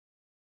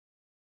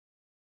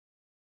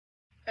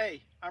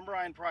Hey, I'm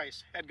Brian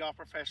Price, head golf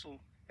professional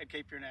at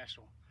Cape Fear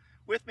National.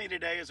 With me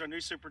today is our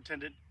new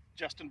superintendent,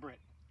 Justin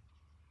Britt.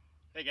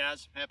 Hey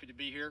guys, happy to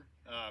be here.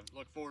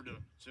 Look forward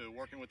to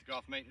working with the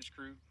golf maintenance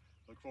crew.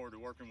 Look forward to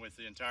working with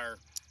the entire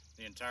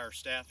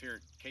staff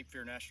here at Cape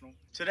Fear National.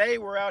 Today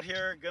we're out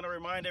here going to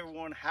remind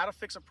everyone how to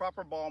fix a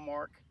proper ball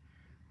mark.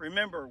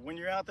 Remember, when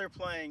you're out there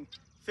playing,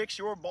 fix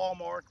your ball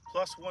mark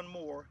plus one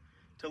more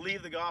to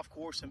leave the golf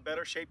course in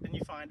better shape than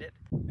you find it.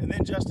 And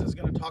then Justin's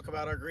going to talk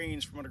about our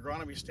greens from an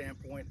agronomy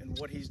standpoint and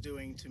what he's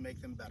doing to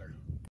make them better.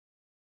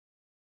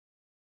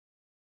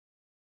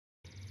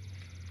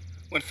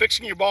 When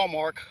fixing your ball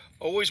mark,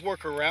 always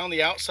work around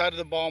the outside of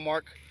the ball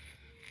mark,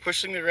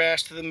 pushing the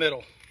grass to the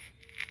middle.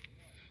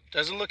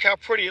 Doesn't look how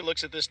pretty it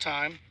looks at this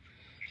time,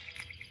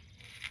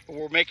 but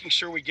we're making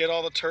sure we get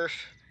all the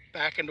turf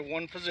back into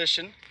one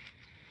position.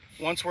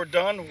 Once we're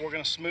done, we're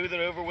going to smooth it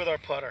over with our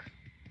putter.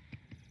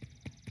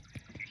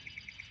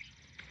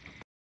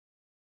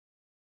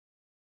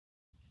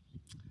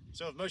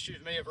 So as most of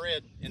you may have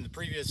read in the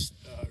previous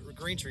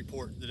greens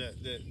report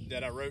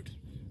that I wrote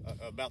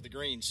about the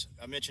greens,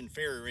 I mentioned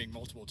fairy ring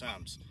multiple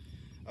times.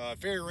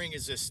 Fairy ring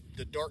is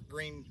the dark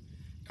green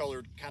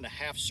colored kind of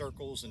half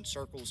circles and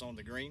circles on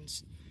the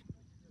greens.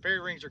 Fairy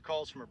rings are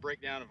caused from a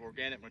breakdown of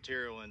organic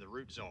material in the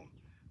root zone,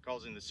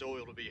 causing the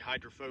soil to be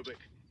hydrophobic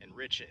and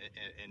rich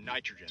in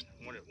nitrogen,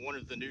 one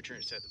of the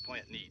nutrients that the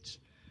plant needs.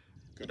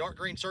 The dark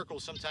green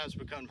circles sometimes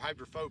become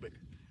hydrophobic.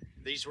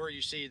 These are where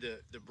you see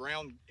the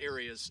brown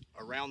areas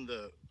around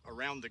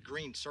the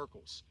green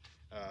circles.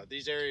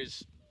 These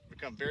areas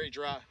become very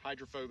dry,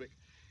 hydrophobic,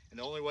 and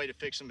the only way to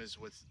fix them is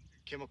with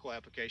chemical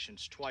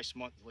applications twice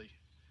monthly.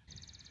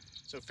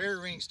 So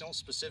fairy rings don't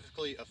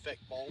specifically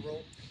affect ball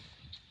roll.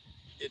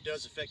 It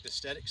does affect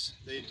aesthetics.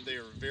 They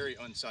are very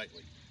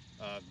unsightly.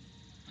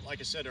 Like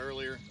I said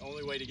earlier, the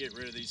only way to get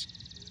rid of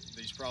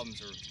these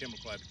problems are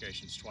chemical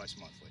applications twice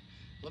monthly.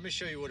 Let me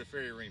show you what a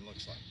fairy ring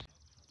looks like.